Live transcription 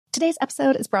Today's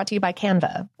episode is brought to you by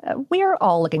Canva. We're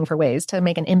all looking for ways to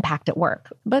make an impact at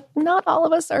work, but not all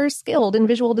of us are skilled in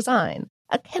visual design.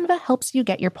 Canva helps you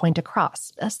get your point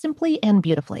across, simply and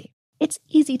beautifully. It's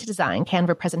easy to design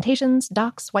Canva presentations,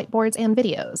 docs, whiteboards, and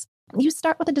videos. You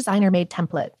start with a designer-made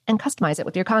template and customize it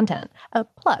with your content.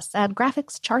 Plus, add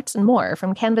graphics, charts, and more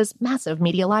from Canva's massive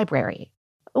media library.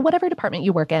 Whatever department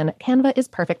you work in, Canva is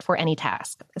perfect for any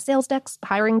task. Sales decks,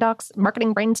 hiring docs,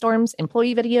 marketing brainstorms,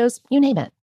 employee videos, you name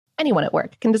it. Anyone at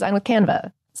work can design with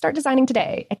Canva. Start designing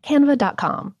today at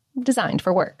canva.com. Designed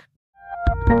for work.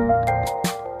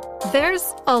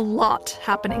 There's a lot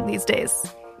happening these days.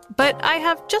 But I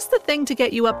have just the thing to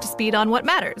get you up to speed on what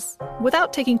matters,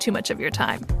 without taking too much of your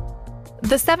time.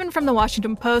 The 7 from the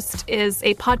Washington Post is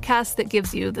a podcast that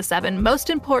gives you the 7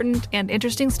 most important and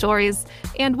interesting stories,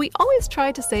 and we always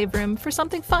try to save room for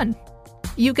something fun.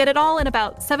 You get it all in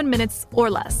about 7 minutes or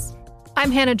less.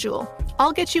 I'm Hannah Jewell.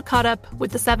 I'll get you caught up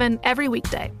with the 7 every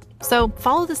weekday. So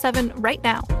follow the 7 right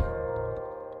now.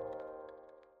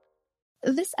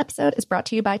 This episode is brought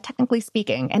to you by Technically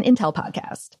Speaking, an Intel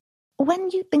podcast. When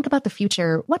you think about the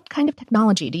future, what kind of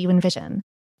technology do you envision?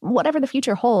 Whatever the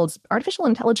future holds, artificial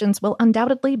intelligence will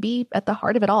undoubtedly be at the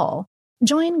heart of it all.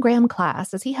 Join Graham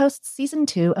Class as he hosts Season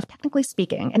 2 of Technically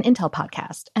Speaking, an Intel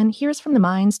podcast, and hears from the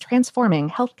minds transforming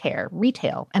healthcare,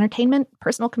 retail, entertainment,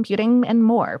 personal computing, and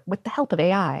more with the help of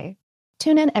AI.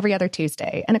 Tune in every other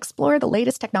Tuesday and explore the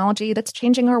latest technology that's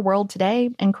changing our world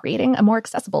today and creating a more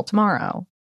accessible tomorrow.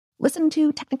 Listen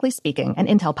to Technically Speaking, an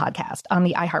Intel podcast on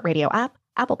the iHeartRadio app,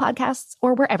 Apple Podcasts,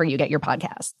 or wherever you get your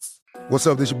podcasts. What's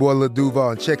up, this your boy Lil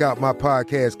Duval, and check out my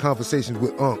podcast, Conversations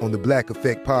with Unc, on the Black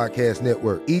Effect Podcast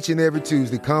Network. Each and every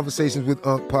Tuesday, Conversations with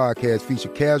Unc podcast feature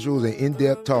casuals and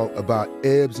in-depth talk about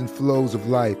ebbs and flows of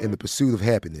life and the pursuit of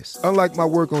happiness. Unlike my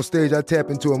work on stage, I tap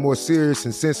into a more serious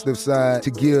and sensitive side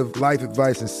to give life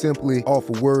advice and simply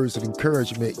offer words of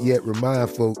encouragement, yet remind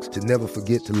folks to never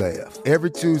forget to laugh.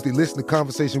 Every Tuesday, listen to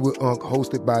Conversation with Unc,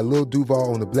 hosted by Lil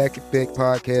Duval on the Black Effect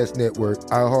Podcast Network,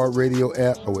 iHeartRadio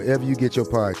app, or wherever you get your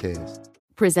podcasts.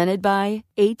 Presented by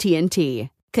AT&T.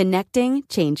 Connecting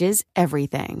changes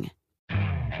everything.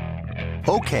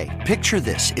 Okay, picture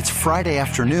this. It's Friday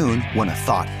afternoon when a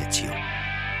thought hits you.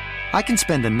 I can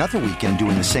spend another weekend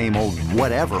doing the same old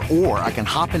whatever, or I can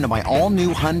hop into my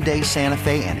all-new Hyundai Santa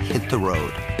Fe and hit the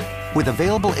road. With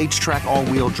available H-Track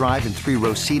all-wheel drive and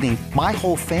 3-row seating, my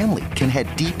whole family can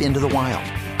head deep into the wild.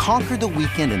 Conquer the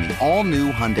weekend in the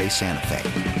all-new Hyundai Santa Fe.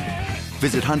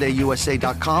 Visit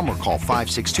HyundaiUSA.com or call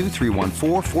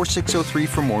 562-314-4603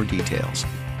 for more details.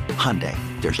 Hyundai,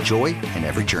 there's joy in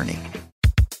every journey.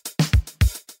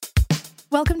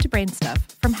 Welcome to Brain Stuff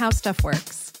from How Stuff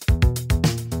Works.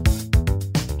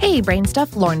 Hey, Brain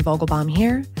Stuff, Lauren Vogelbaum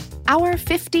here. Our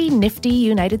 50 nifty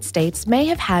United States may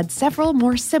have had several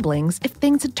more siblings if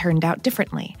things had turned out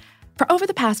differently. For over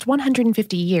the past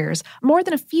 150 years, more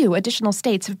than a few additional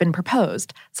states have been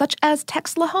proposed, such as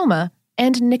Texlahoma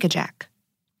and Nickajack.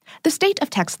 The state of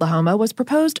Texlahoma was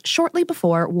proposed shortly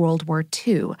before World War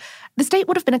II. The state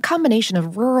would have been a combination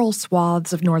of rural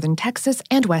swaths of northern Texas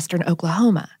and western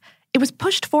Oklahoma. It was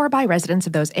pushed for by residents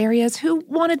of those areas who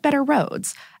wanted better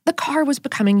roads. The car was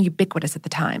becoming ubiquitous at the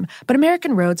time, but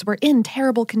American roads were in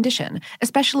terrible condition,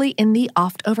 especially in the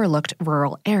oft-overlooked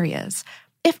rural areas.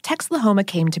 If Texlahoma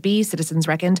came to be, citizens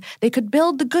reckoned, they could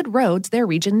build the good roads their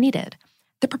region needed.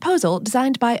 The proposal,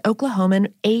 designed by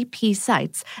Oklahoman A.P.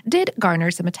 Seitz, did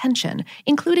garner some attention,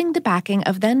 including the backing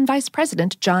of then Vice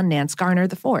President John Nance Garner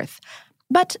IV.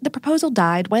 But the proposal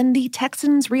died when the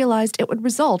Texans realized it would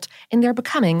result in their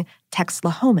becoming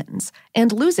Texlahomans,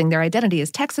 and losing their identity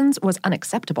as Texans was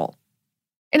unacceptable.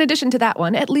 In addition to that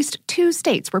one, at least 2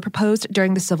 states were proposed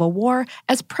during the Civil War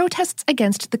as protests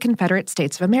against the Confederate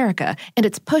States of America and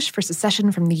its push for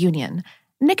secession from the Union.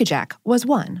 Nickajack was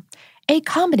one. A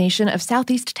combination of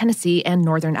southeast Tennessee and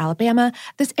northern Alabama,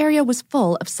 this area was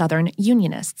full of Southern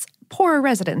Unionists, poorer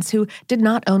residents who did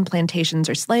not own plantations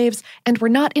or slaves and were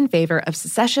not in favor of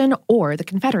secession or the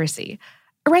Confederacy.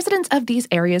 Residents of these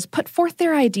areas put forth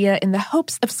their idea in the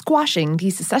hopes of squashing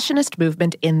the secessionist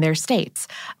movement in their states.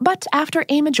 But after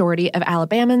a majority of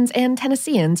Alabamans and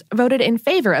Tennesseans voted in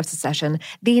favor of secession,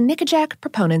 the Nickajack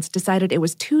proponents decided it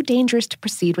was too dangerous to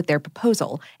proceed with their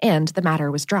proposal, and the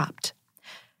matter was dropped.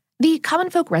 The common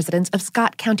folk residents of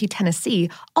Scott County, Tennessee,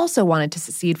 also wanted to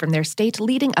secede from their state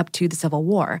leading up to the Civil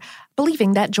War,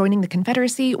 believing that joining the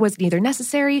Confederacy was neither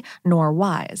necessary nor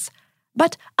wise.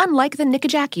 But unlike the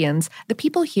Nickajackians, the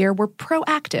people here were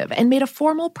proactive and made a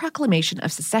formal proclamation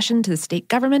of secession to the state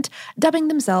government, dubbing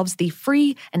themselves the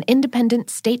Free and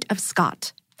Independent State of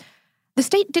Scott. The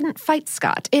state didn't fight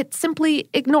Scott, it simply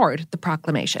ignored the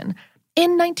proclamation.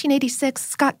 In 1986,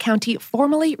 Scott County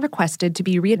formally requested to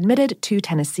be readmitted to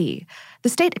Tennessee. The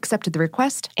state accepted the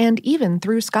request and even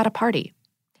threw Scott a party.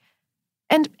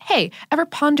 And hey, ever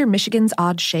ponder Michigan's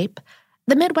odd shape?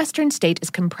 The Midwestern state is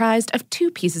comprised of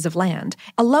two pieces of land,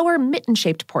 a lower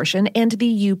mitten-shaped portion and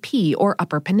the UP, or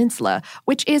Upper Peninsula,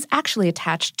 which is actually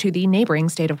attached to the neighboring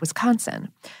state of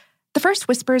Wisconsin. The first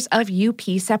whispers of UP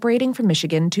separating from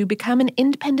Michigan to become an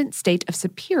independent state of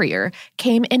Superior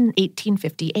came in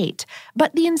 1858,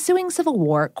 but the ensuing Civil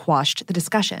War quashed the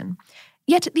discussion.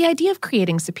 Yet the idea of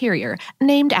creating Superior,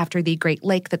 named after the Great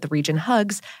Lake that the region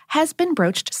hugs, has been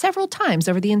broached several times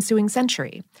over the ensuing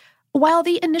century. While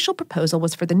the initial proposal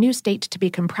was for the new state to be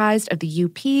comprised of the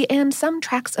UP and some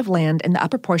tracts of land in the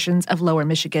upper portions of lower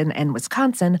Michigan and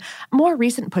Wisconsin, more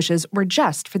recent pushes were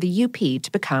just for the UP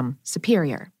to become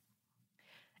Superior.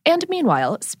 And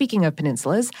meanwhile, speaking of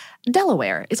peninsulas,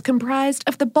 Delaware is comprised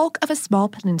of the bulk of a small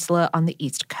peninsula on the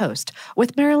East Coast,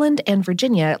 with Maryland and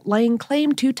Virginia laying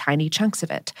claim to tiny chunks of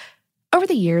it. Over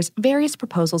the years, various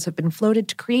proposals have been floated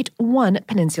to create one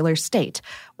peninsular state,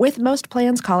 with most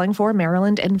plans calling for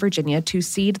Maryland and Virginia to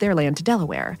cede their land to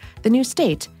Delaware, the new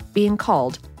state being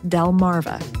called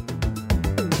Delmarva.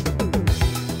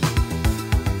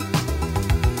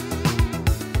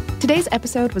 Today's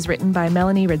episode was written by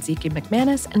Melanie Radzicki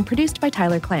McManus and produced by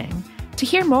Tyler Klang. To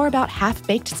hear more about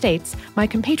half-baked states, my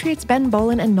compatriots Ben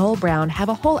Bolin and Noel Brown have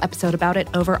a whole episode about it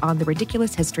over on the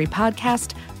Ridiculous History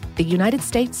podcast, The United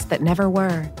States That Never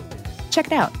Were. Check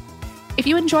it out. If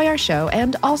you enjoy our show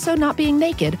and also not being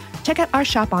naked, check out our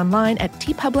shop online at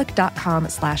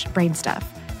tpublic.com/brainstuff.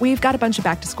 We've got a bunch of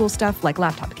back-to-school stuff like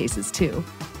laptop cases, too.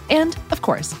 And, of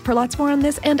course, for lots more on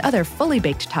this and other fully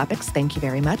baked topics, thank you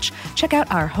very much, check out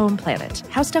our home planet,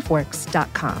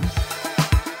 howstuffworks.com.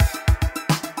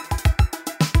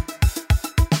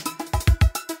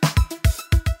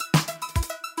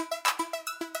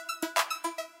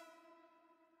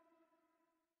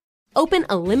 Open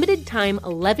a limited-time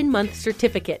 11-month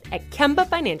certificate at Kemba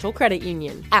Financial Credit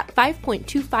Union. At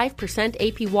 5.25%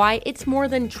 APY, it's more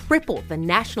than triple the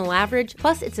national average,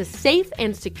 plus it's a safe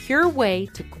and secure way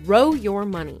to grow your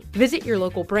money. Visit your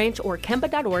local branch or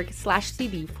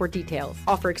kemba.org/cd for details.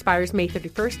 Offer expires May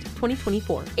 31st,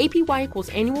 2024. APY equals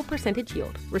annual percentage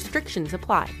yield. Restrictions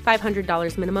apply.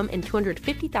 $500 minimum and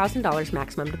 $250,000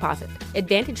 maximum deposit.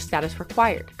 Advantage status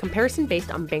required. Comparison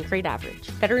based on bank rate average.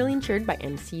 Federally insured by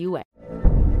NCUA.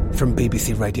 From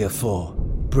BBC Radio 4,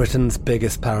 Britain's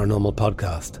biggest paranormal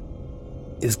podcast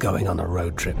is going on a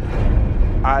road trip.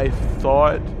 I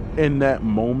thought in that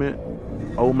moment,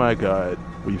 oh my God,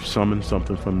 we've summoned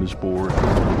something from this board.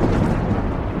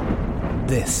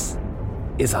 This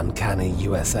is Uncanny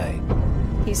USA.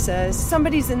 He says,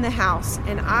 somebody's in the house,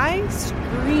 and I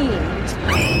screamed.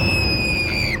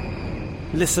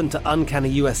 Listen to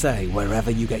Uncanny USA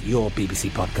wherever you get your BBC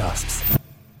podcasts,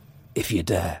 if you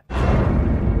dare.